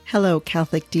Hello,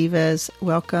 Catholic Divas.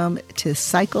 Welcome to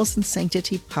Cycles and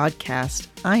Sanctity podcast.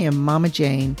 I am Mama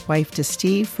Jane, wife to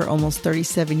Steve for almost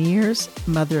 37 years,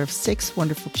 mother of 6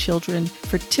 wonderful children,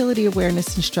 fertility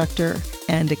awareness instructor,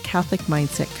 and a Catholic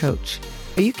mindset coach.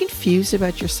 Are you confused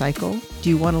about your cycle? Do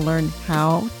you want to learn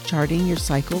how charting your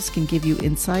cycles can give you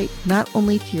insight, not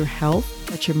only to your health,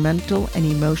 but your mental and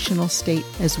emotional state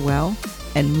as well?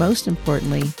 And most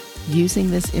importantly, using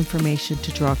this information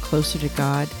to draw closer to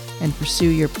God and pursue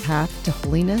your path to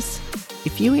holiness?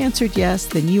 If you answered yes,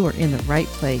 then you are in the right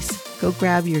place. Go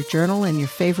grab your journal and your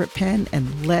favorite pen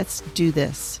and let's do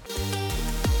this.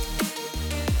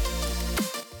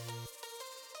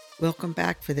 Welcome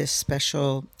back for this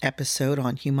special episode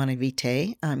on Humanae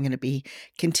Vitae. I'm going to be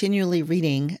continually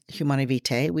reading Humanae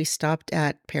Vitae. We stopped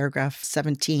at paragraph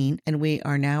 17 and we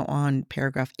are now on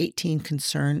paragraph 18,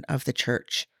 Concern of the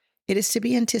Church. It is to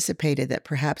be anticipated that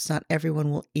perhaps not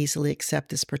everyone will easily accept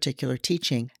this particular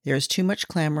teaching. There is too much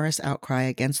clamorous outcry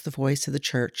against the voice of the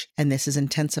Church, and this is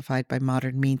intensified by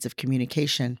modern means of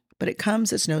communication. But it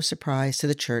comes as no surprise to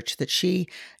the Church that she,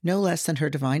 no less than her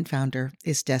divine founder,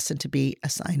 is destined to be a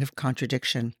sign of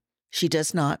contradiction. She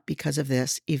does not, because of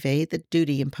this, evade the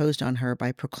duty imposed on her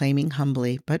by proclaiming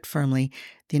humbly but firmly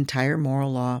the entire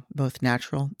moral law, both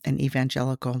natural and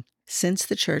evangelical. Since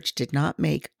the Church did not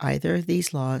make either of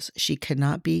these laws, she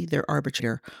cannot be their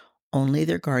arbitrator, only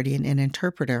their guardian and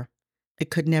interpreter. It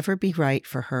could never be right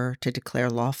for her to declare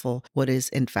lawful what is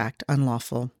in fact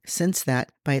unlawful, since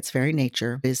that, by its very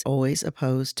nature, is always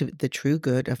opposed to the true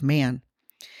good of man.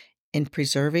 In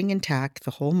preserving intact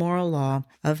the whole moral law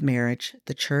of marriage,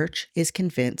 the Church is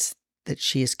convinced that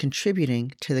she is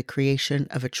contributing to the creation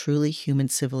of a truly human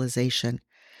civilization.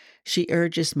 She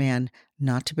urges man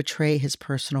not to betray his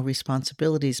personal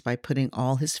responsibilities by putting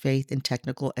all his faith in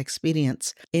technical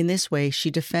expedients. In this way, she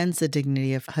defends the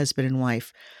dignity of husband and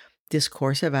wife. This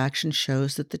course of action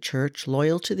shows that the Church,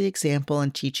 loyal to the example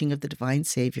and teaching of the divine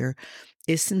Savior,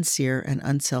 is sincere and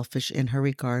unselfish in her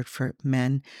regard for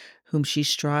men whom she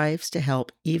strives to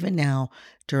help even now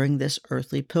during this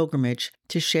earthly pilgrimage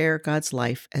to share God's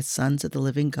life as sons of the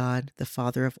living God, the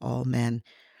Father of all men.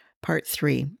 Part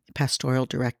 3, Pastoral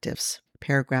Directives,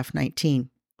 paragraph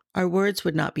 19. Our words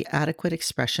would not be adequate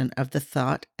expression of the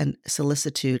thought and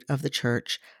solicitude of the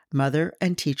Church, mother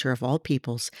and teacher of all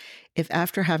peoples, if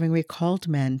after having recalled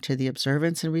men to the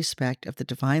observance and respect of the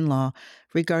divine law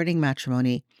regarding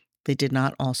matrimony, they did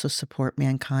not also support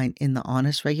mankind in the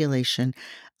honest regulation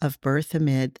of birth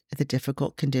amid the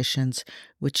difficult conditions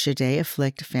which today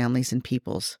afflict families and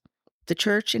peoples. The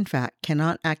Church, in fact,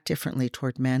 cannot act differently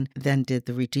toward men than did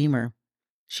the Redeemer.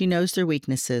 She knows their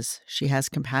weaknesses. She has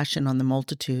compassion on the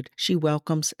multitude. She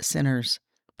welcomes sinners.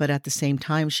 But at the same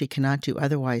time, she cannot do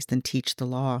otherwise than teach the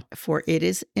law. For it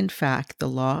is, in fact, the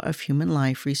law of human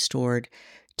life restored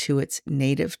to its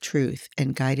native truth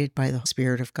and guided by the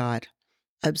Spirit of God.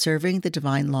 Observing the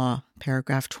divine law,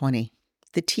 paragraph 20.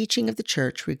 The teaching of the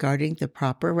Church regarding the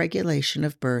proper regulation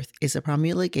of birth is a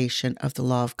promulgation of the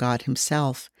law of God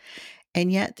Himself, and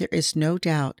yet there is no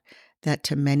doubt that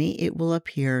to many it will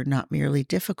appear not merely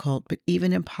difficult, but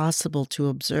even impossible to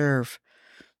observe.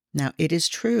 Now, it is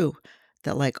true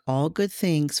that like all good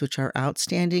things which are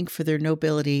outstanding for their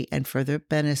nobility and for the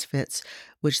benefits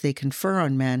which they confer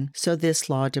on men, so this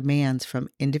law demands from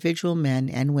individual men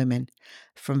and women,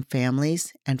 from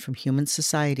families and from human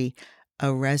society,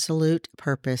 a resolute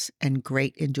purpose and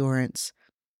great endurance.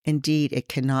 Indeed, it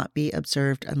cannot be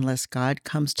observed unless God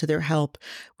comes to their help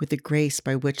with the grace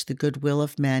by which the goodwill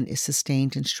of men is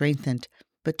sustained and strengthened.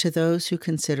 But to those who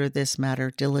consider this matter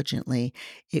diligently,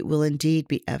 it will indeed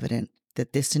be evident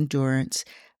that this endurance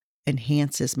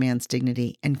enhances man's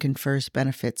dignity and confers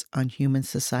benefits on human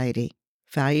society.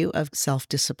 Value of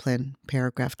self-discipline,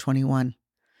 paragraph 21.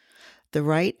 The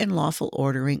right and lawful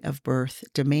ordering of birth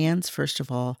demands, first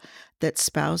of all, that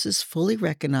spouses fully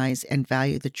recognize and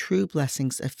value the true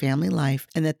blessings of family life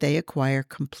and that they acquire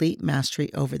complete mastery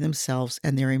over themselves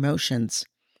and their emotions.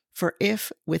 For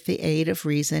if, with the aid of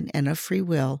reason and of free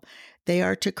will, they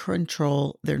are to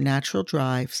control their natural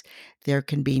drives, there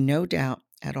can be no doubt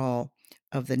at all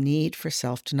of the need for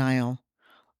self-denial.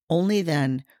 Only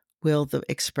then will the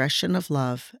expression of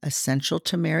love, essential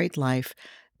to married life,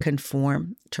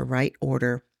 conform to right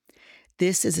order.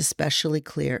 This is especially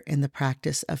clear in the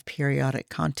practice of periodic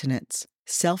continence.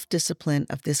 Self-discipline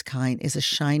of this kind is a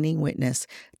shining witness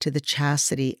to the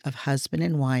chastity of husband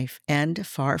and wife, and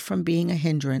far from being a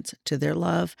hindrance to their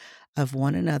love of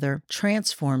one another,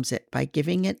 transforms it by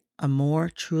giving it a more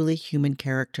truly human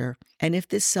character. And if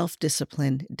this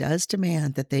self-discipline does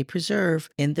demand that they preserve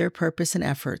in their purpose and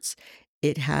efforts,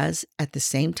 it has at the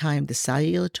same time the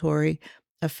salutary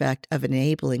effect of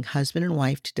enabling husband and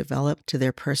wife to develop to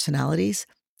their personalities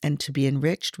and to be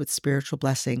enriched with spiritual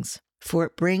blessings, for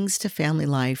it brings to family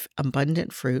life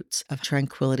abundant fruits of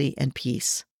tranquility and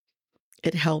peace.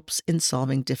 It helps in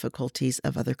solving difficulties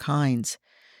of other kinds.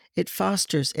 It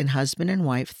fosters in husband and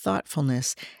wife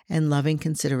thoughtfulness and loving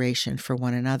consideration for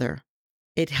one another.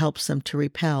 It helps them to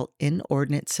repel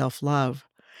inordinate self-love,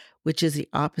 which is the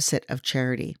opposite of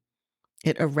charity.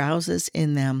 It arouses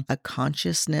in them a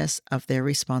consciousness of their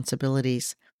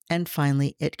responsibilities. And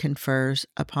finally, it confers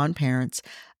upon parents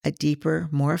a deeper,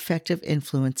 more effective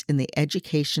influence in the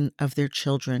education of their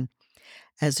children.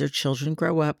 As their children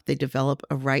grow up, they develop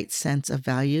a right sense of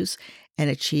values and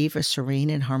achieve a serene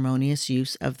and harmonious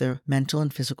use of their mental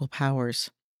and physical powers.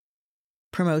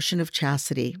 Promotion of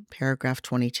chastity, paragraph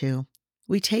 22.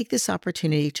 We take this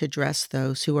opportunity to address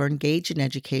those who are engaged in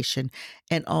education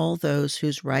and all those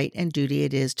whose right and duty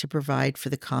it is to provide for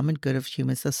the common good of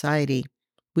human society.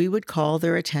 We would call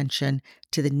their attention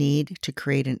to the need to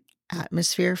create an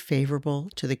atmosphere favorable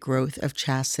to the growth of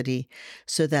chastity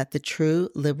so that the true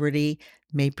liberty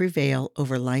may prevail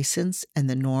over license and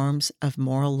the norms of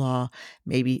moral law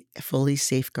may be fully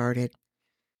safeguarded.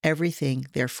 Everything,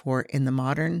 therefore, in the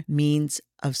modern means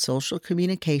of social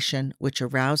communication, which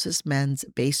arouses men's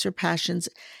baser passions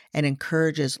and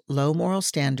encourages low moral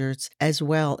standards, as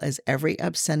well as every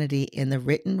obscenity in the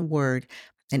written word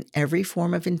and every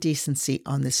form of indecency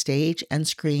on the stage and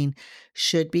screen,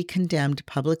 should be condemned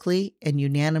publicly and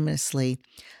unanimously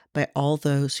by all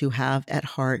those who have at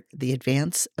heart the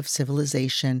advance of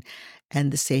civilization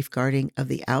and the safeguarding of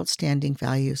the outstanding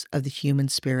values of the human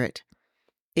spirit.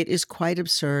 It is quite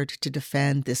absurd to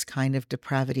defend this kind of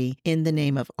depravity in the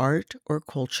name of art or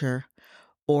culture,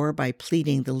 or by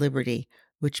pleading the liberty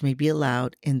which may be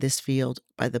allowed in this field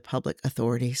by the public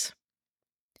authorities.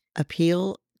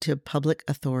 Appeal to public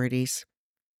authorities,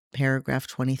 paragraph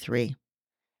 23.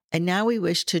 And now we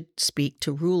wish to speak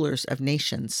to rulers of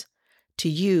nations. To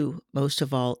you, most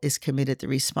of all, is committed the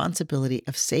responsibility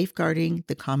of safeguarding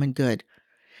the common good.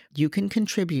 You can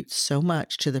contribute so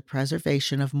much to the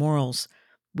preservation of morals.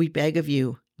 We beg of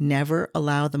you, never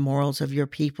allow the morals of your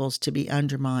peoples to be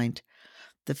undermined.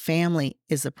 The family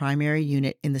is the primary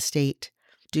unit in the state.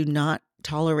 Do not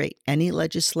tolerate any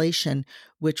legislation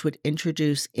which would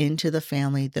introduce into the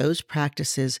family those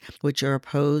practices which are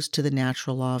opposed to the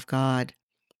natural law of God.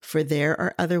 For there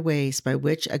are other ways by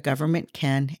which a government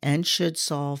can and should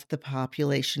solve the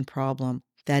population problem.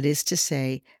 That is to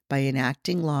say, by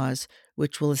enacting laws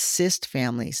which will assist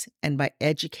families and by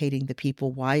educating the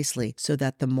people wisely so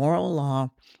that the moral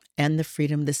law and the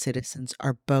freedom of the citizens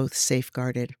are both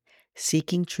safeguarded.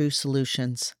 Seeking true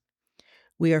solutions.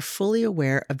 We are fully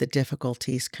aware of the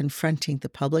difficulties confronting the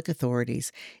public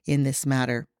authorities in this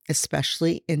matter,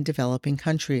 especially in developing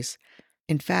countries.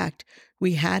 In fact,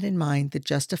 we had in mind the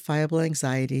justifiable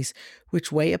anxieties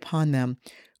which weigh upon them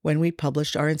when we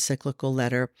published our encyclical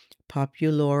letter,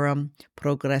 Populorum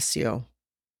Progressio.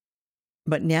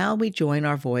 But now we join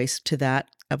our voice to that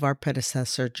of our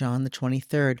predecessor, John the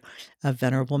 23rd, of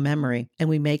venerable memory, and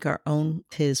we make our own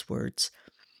his words.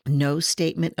 No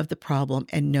statement of the problem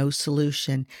and no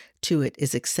solution to it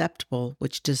is acceptable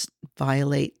which does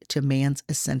violate to man's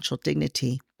essential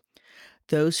dignity.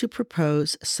 Those who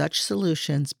propose such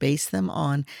solutions base them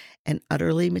on an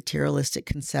utterly materialistic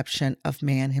conception of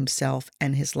man himself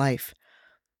and his life.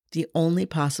 The only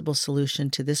possible solution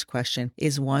to this question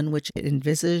is one which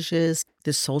envisages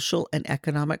the social and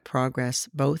economic progress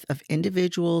both of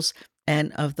individuals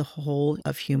and of the whole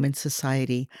of human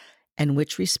society, and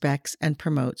which respects and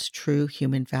promotes true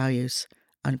human values."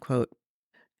 Unquote.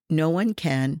 No one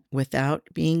can, without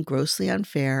being grossly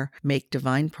unfair, make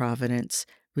divine providence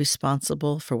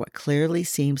responsible for what clearly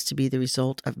seems to be the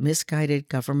result of misguided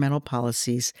governmental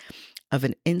policies, of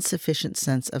an insufficient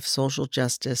sense of social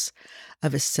justice,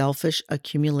 of a selfish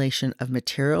accumulation of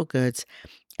material goods,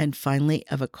 and finally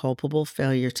of a culpable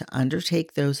failure to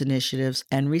undertake those initiatives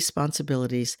and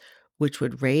responsibilities which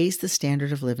would raise the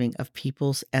standard of living of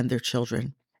peoples and their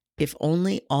children. If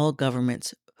only all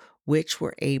governments which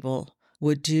were able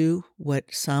would do what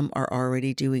some are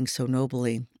already doing so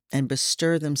nobly, and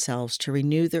bestir themselves to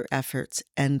renew their efforts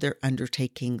and their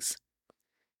undertakings.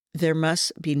 There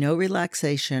must be no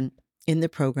relaxation in the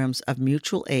programs of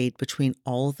mutual aid between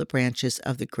all the branches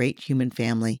of the great human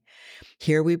family.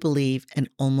 Here we believe an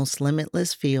almost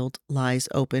limitless field lies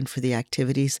open for the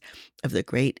activities of the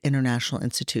great international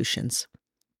institutions.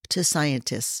 To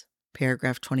scientists,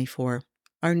 paragraph 24.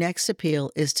 Our next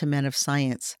appeal is to men of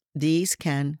science. These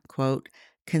can, quote,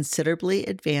 considerably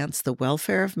advance the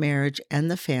welfare of marriage and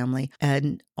the family,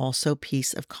 and also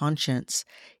peace of conscience.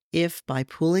 if by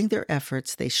pooling their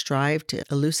efforts they strive to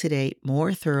elucidate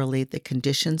more thoroughly the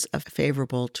conditions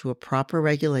favorable to a proper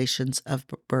regulations of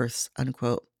births,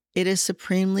 unquote. It is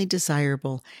supremely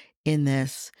desirable in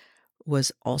this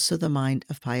was also the mind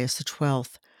of Pius XII,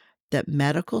 that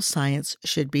medical science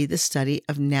should be the study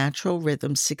of natural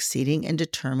rhythms succeeding in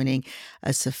determining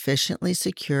a sufficiently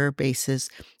secure basis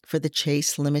for the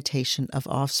chaste limitation of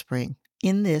offspring.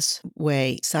 In this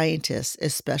way, scientists,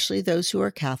 especially those who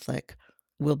are Catholic,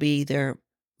 will be their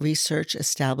research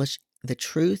establish the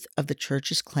truth of the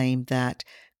Church's claim that,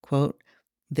 quote,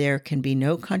 there can be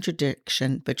no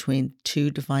contradiction between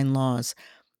two divine laws,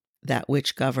 that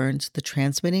which governs the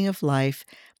transmitting of life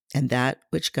and that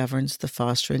which governs the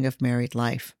fostering of married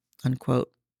life,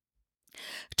 unquote.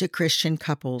 To Christian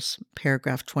couples,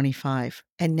 paragraph 25.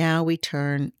 And now we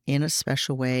turn in a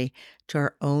special way to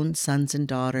our own sons and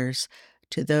daughters,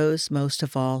 to those most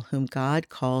of all whom God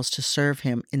calls to serve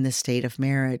him in the state of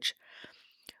marriage.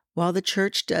 While the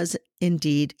Church does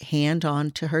indeed hand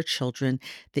on to her children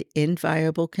the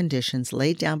inviolable conditions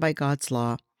laid down by God's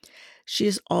law, she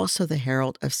is also the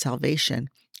herald of salvation,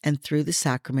 and through the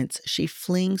sacraments she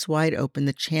flings wide open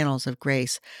the channels of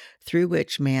grace through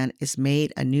which man is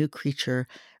made a new creature,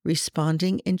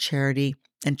 responding in charity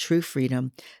and true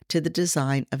freedom to the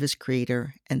design of his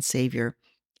Creator and Savior,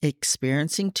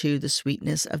 experiencing too the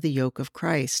sweetness of the yoke of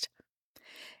Christ.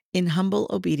 In humble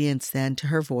obedience, then, to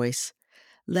her voice,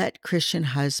 let Christian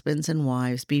husbands and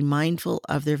wives be mindful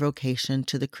of their vocation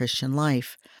to the Christian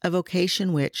life, a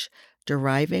vocation which,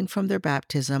 deriving from their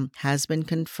baptism, has been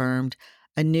confirmed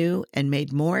anew and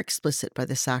made more explicit by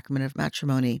the sacrament of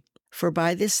matrimony. For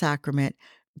by this sacrament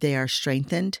they are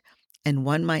strengthened, and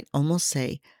one might almost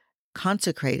say,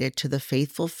 consecrated to the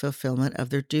faithful fulfillment of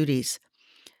their duties.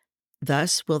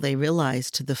 Thus will they realize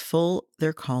to the full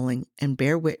their calling and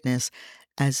bear witness,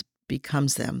 as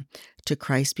becomes them, to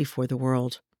Christ before the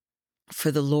world.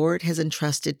 For the Lord has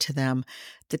entrusted to them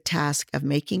the task of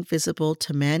making visible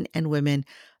to men and women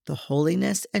the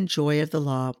holiness and joy of the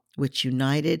law, which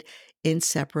united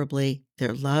inseparably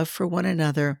their love for one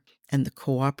another and the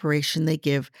cooperation they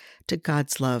give to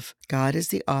God's love. God is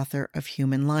the author of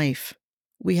human life.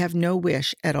 We have no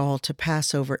wish at all to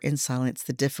pass over in silence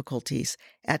the difficulties,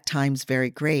 at times very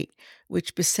great,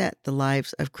 which beset the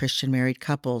lives of Christian married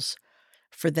couples.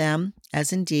 For them,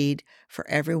 as indeed for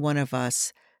every one of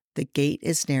us, the gate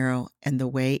is narrow and the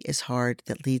way is hard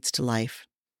that leads to life.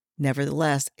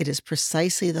 Nevertheless, it is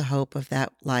precisely the hope of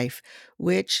that life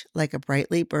which, like a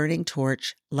brightly burning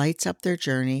torch, lights up their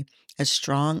journey. As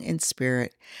strong in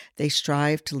spirit, they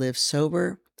strive to live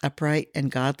sober, upright,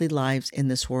 and godly lives in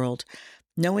this world,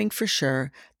 knowing for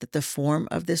sure that the form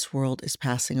of this world is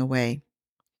passing away.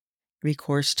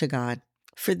 Recourse to God.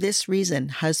 For this reason,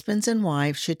 husbands and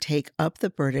wives should take up the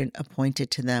burden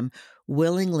appointed to them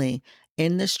willingly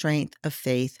in the strength of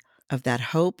faith, of that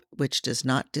hope which does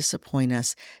not disappoint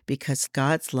us, because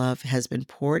God's love has been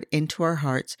poured into our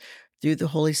hearts through the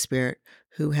Holy Spirit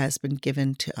who has been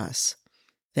given to us.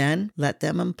 Then let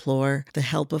them implore the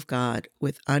help of God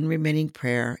with unremitting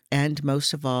prayer, and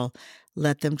most of all,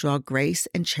 let them draw grace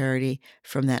and charity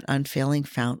from that unfailing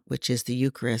fount which is the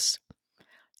Eucharist.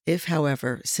 If,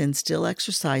 however, sin still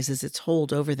exercises its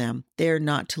hold over them, they are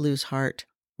not to lose heart.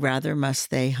 Rather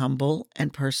must they, humble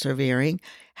and persevering,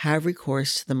 have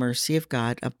recourse to the mercy of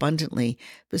God abundantly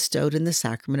bestowed in the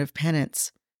sacrament of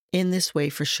penance. In this way,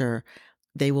 for sure,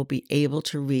 they will be able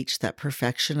to reach that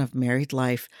perfection of married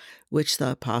life which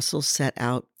the apostles set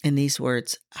out in these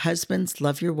words, "Husbands,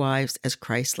 love your wives as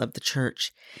Christ loved the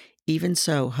church. Even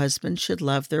so, husbands should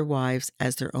love their wives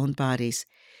as their own bodies.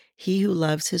 He who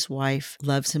loves his wife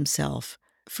loves himself.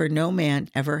 For no man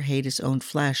ever hates his own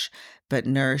flesh, but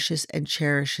nourishes and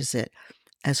cherishes it,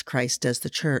 as Christ does the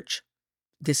church."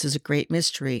 This is a great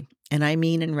mystery, and I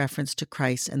mean in reference to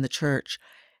Christ and the church.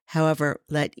 However,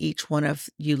 let each one of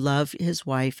you love his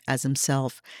wife as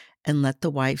himself, and let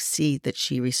the wife see that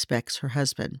she respects her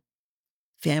husband.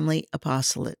 Family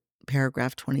Apostolate,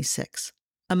 paragraph 26.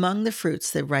 Among the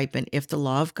fruits that ripen if the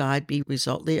law of God be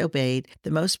resolutely obeyed,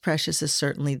 the most precious is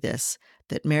certainly this,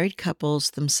 that married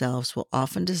couples themselves will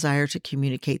often desire to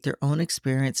communicate their own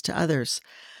experience to others.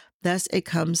 Thus it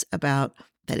comes about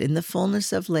that in the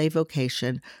fullness of lay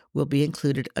vocation will be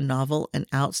included a novel and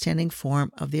outstanding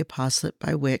form of the apostolate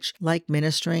by which, like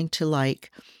ministering to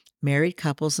like, married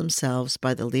couples themselves,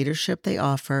 by the leadership they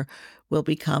offer, will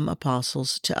become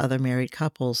apostles to other married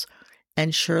couples.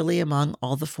 And surely among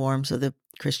all the forms of the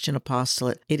Christian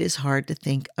apostolate, it is hard to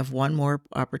think of one more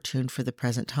opportune for the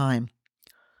present time.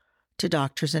 To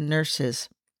doctors and nurses,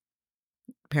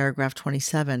 paragraph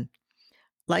 27.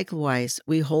 Likewise,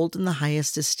 we hold in the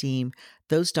highest esteem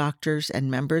those doctors and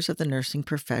members of the nursing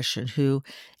profession who,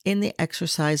 in the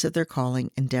exercise of their calling,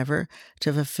 endeavor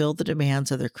to fulfill the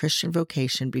demands of their Christian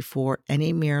vocation before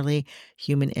any merely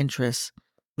human interests.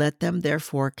 Let them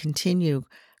therefore continue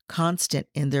constant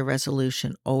in their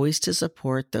resolution always to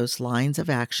support those lines of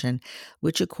action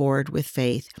which accord with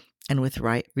faith and with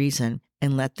right reason,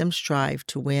 and let them strive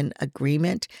to win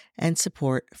agreement and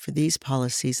support for these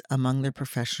policies among their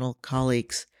professional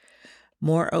colleagues.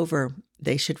 Moreover,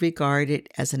 they should regard it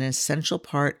as an essential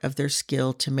part of their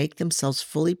skill to make themselves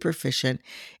fully proficient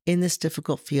in this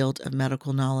difficult field of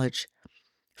medical knowledge.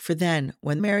 For then,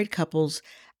 when married couples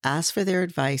ask for their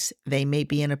advice, they may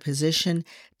be in a position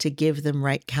to give them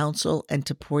right counsel and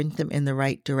to point them in the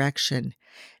right direction.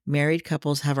 Married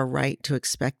couples have a right to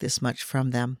expect this much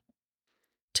from them.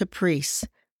 To priests,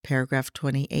 paragraph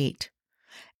 28.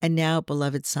 And now,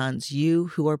 beloved sons, you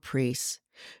who are priests,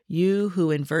 you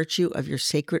who in virtue of your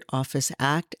sacred office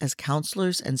act as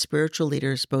counselors and spiritual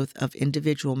leaders both of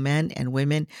individual men and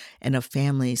women and of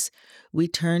families, we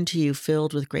turn to you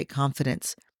filled with great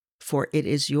confidence, for it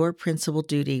is your principal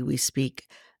duty we speak,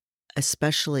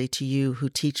 especially to you who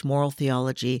teach moral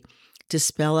theology, to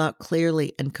spell out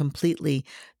clearly and completely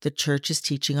the Church's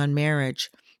teaching on marriage.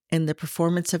 In the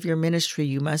performance of your ministry,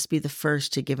 you must be the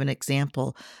first to give an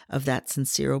example of that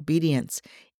sincere obedience,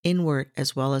 inward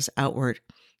as well as outward,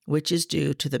 which is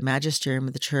due to the magisterium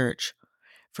of the Church.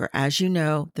 For as you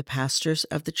know, the pastors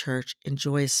of the Church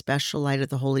enjoy a special light of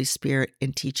the Holy Spirit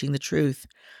in teaching the truth.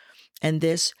 And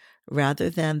this, rather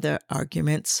than the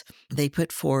arguments they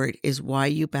put forward, is why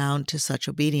you bound to such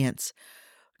obedience.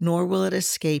 Nor will it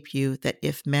escape you that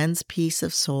if men's peace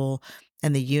of soul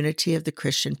and the unity of the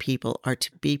Christian people are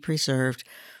to be preserved,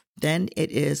 then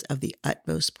it is of the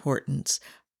utmost importance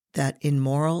that in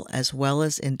moral as well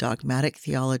as in dogmatic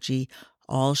theology,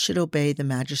 all should obey the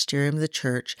magisterium of the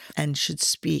Church and should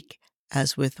speak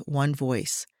as with one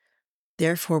voice.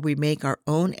 Therefore, we make our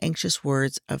own anxious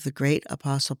words of the great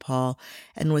Apostle Paul,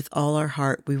 and with all our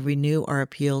heart we renew our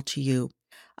appeal to you.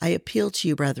 I appeal to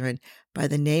you, brethren, by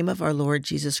the name of our Lord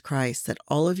Jesus Christ, that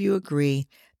all of you agree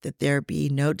that there be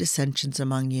no dissensions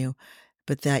among you,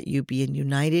 but that you be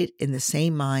united in the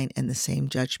same mind and the same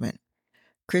judgment.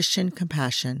 Christian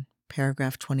compassion,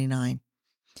 paragraph 29.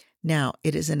 Now,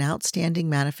 it is an outstanding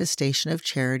manifestation of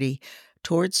charity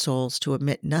towards souls to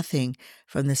omit nothing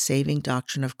from the saving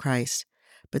doctrine of Christ,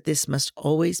 but this must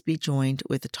always be joined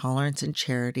with the tolerance and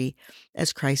charity,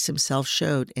 as Christ himself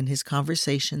showed in his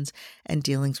conversations and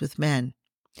dealings with men.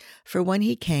 For when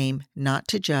he came, not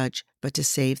to judge, but to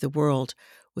save the world,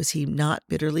 was he not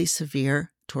bitterly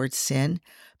severe towards sin,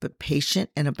 but patient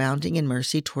and abounding in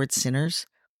mercy towards sinners?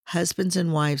 Husbands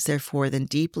and wives, therefore, then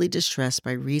deeply distressed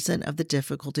by reason of the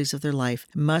difficulties of their life,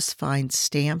 must find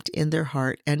stamped in their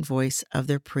heart and voice of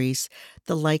their priests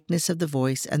the likeness of the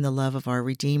voice and the love of our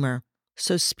Redeemer.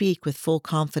 So speak with full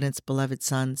confidence, beloved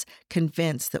sons,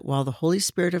 convinced that while the Holy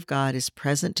Spirit of God is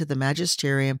present to the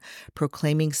magisterium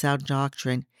proclaiming sound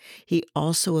doctrine, he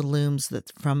also illumes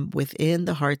that from within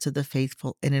the hearts of the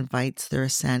faithful and invites their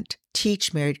assent.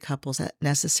 Teach married couples that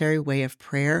necessary way of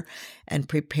prayer and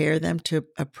prepare them to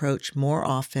approach more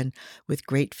often with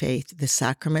great faith the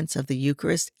sacraments of the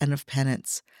Eucharist and of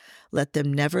penance. Let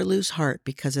them never lose heart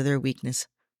because of their weakness.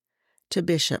 To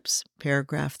bishops,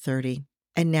 paragraph 30.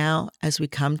 And now, as we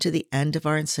come to the end of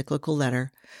our encyclical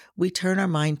letter, we turn our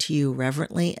mind to you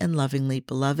reverently and lovingly,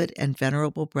 beloved and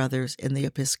venerable brothers in the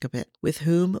episcopate, with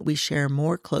whom we share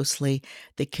more closely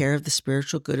the care of the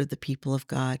spiritual good of the people of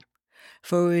God.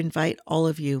 For we invite all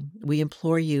of you, we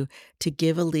implore you to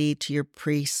give a lead to your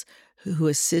priests who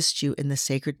assist you in the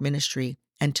sacred ministry,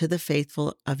 and to the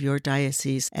faithful of your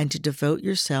diocese, and to devote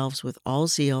yourselves with all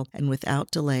zeal and without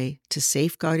delay to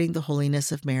safeguarding the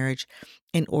holiness of marriage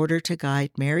in order to guide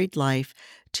married life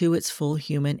to its full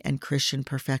human and Christian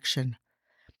perfection.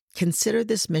 Consider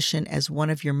this mission as one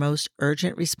of your most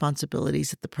urgent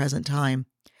responsibilities at the present time.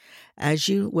 As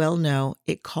you well know,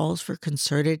 it calls for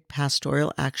concerted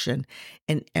pastoral action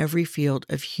in every field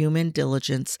of human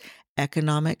diligence,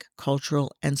 economic,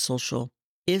 cultural, and social.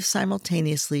 If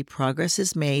simultaneously progress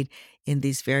is made in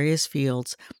these various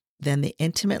fields, then the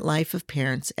intimate life of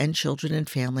parents and children and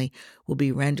family will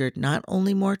be rendered not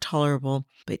only more tolerable,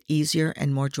 but easier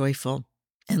and more joyful.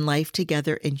 And life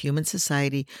together in human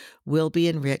society will be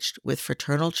enriched with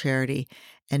fraternal charity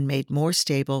and made more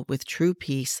stable with true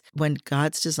peace when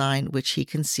God's design which he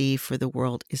conceived for the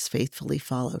world is faithfully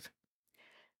followed.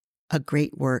 A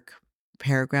great work,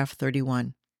 paragraph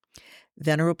 31.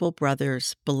 Venerable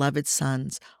brothers, beloved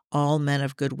sons, all men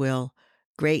of good will,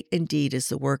 Great indeed is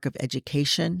the work of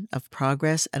education, of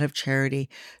progress, and of charity,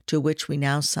 to which we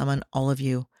now summon all of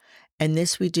you. And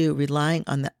this we do, relying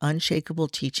on the unshakable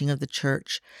teaching of the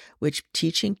Church, which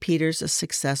teaching Peter's a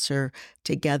successor,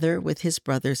 together with his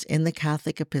brothers in the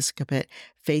Catholic episcopate,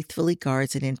 faithfully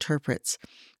guards and interprets.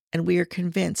 And we are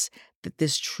convinced that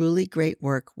this truly great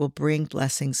work will bring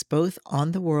blessings both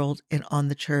on the world and on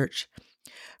the Church.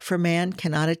 For man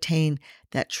cannot attain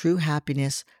that true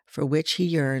happiness for which he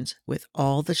yearns with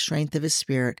all the strength of his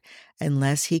spirit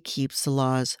unless he keeps the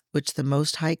laws which the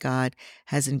Most High God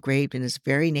has engraved in his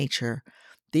very nature.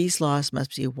 These laws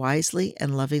must be wisely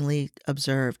and lovingly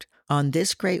observed. On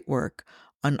this great work,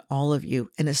 on all of you,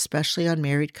 and especially on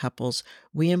married couples,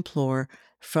 we implore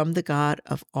from the God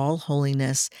of all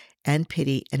holiness and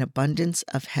pity an abundance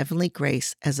of heavenly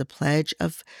grace as a pledge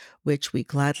of which we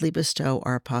gladly bestow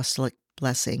our apostolic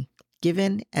blessing.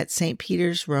 Given at St.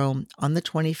 Peter's, Rome, on the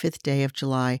 25th day of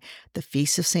July, the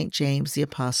feast of St. James the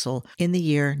Apostle, in the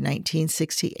year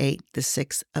 1968, the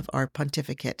 6th of our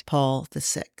pontificate, Paul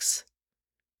VI.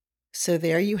 So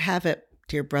there you have it,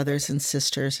 dear brothers and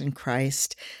sisters in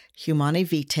Christ, Humanae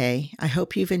Vitae. I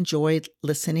hope you've enjoyed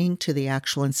listening to the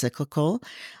actual encyclical.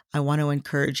 I want to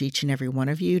encourage each and every one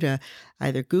of you to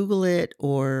either Google it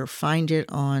or find it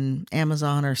on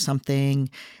Amazon or something.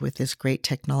 With this great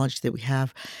technology that we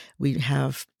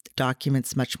have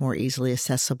documents much more easily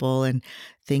accessible and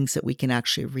things that we can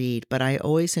actually read. But I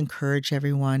always encourage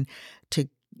everyone to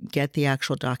get the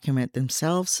actual document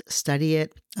themselves, study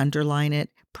it, underline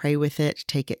it, pray with it,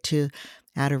 take it to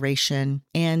adoration.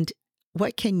 And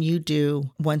what can you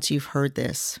do once you've heard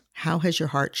this? How has your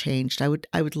heart changed? I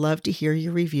would love to hear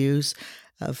your reviews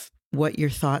of what your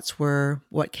thoughts were,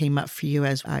 what came up for you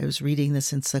as I was reading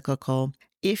this encyclical.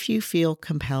 If you feel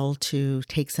compelled to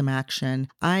take some action,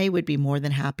 I would be more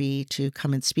than happy to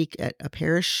come and speak at a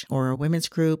parish or a women's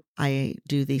group. I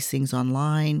do these things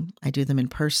online. I do them in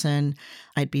person.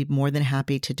 I'd be more than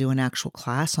happy to do an actual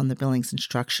class on the Billings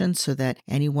instructions so that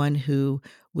anyone who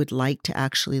would like to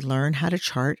actually learn how to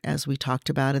chart, as we talked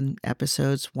about in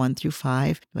episodes 1 through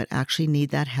 5, but actually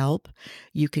need that help,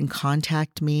 you can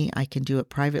contact me. I can do it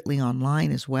privately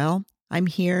online as well. I'm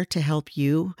here to help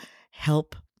you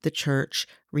help the Church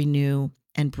renew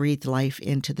and breathe life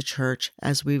into the Church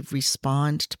as we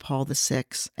respond to Paul VI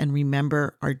and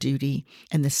remember our duty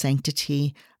and the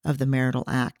sanctity of the marital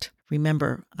act.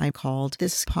 Remember, I called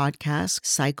this podcast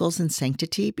Cycles in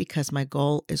Sanctity because my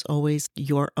goal is always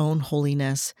your own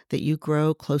holiness, that you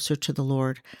grow closer to the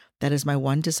Lord. That is my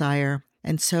one desire.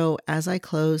 And so as I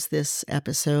close this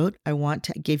episode, I want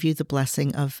to give you the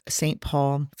blessing of St.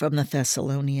 Paul from the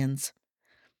Thessalonians.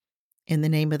 In the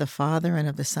name of the Father, and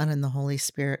of the Son, and the Holy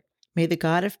Spirit, may the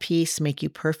God of peace make you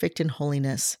perfect in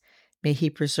holiness. May he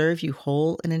preserve you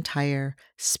whole and entire,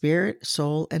 spirit,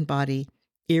 soul, and body,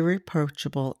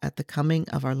 irreproachable at the coming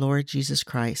of our Lord Jesus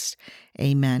Christ.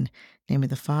 Amen. In the name of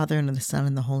the Father, and of the Son,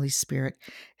 and the Holy Spirit.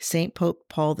 St. Pope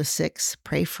Paul VI,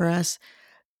 pray for us.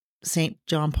 St.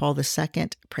 John Paul II,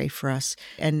 pray for us.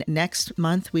 And next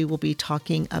month, we will be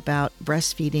talking about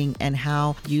breastfeeding and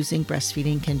how using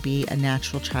breastfeeding can be a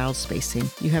natural child spacing.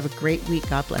 You have a great week.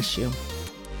 God bless you.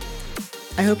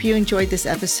 I hope you enjoyed this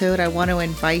episode. I want to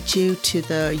invite you to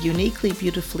the Uniquely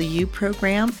Beautifully You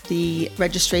program. The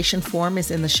registration form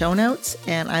is in the show notes,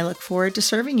 and I look forward to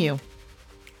serving you.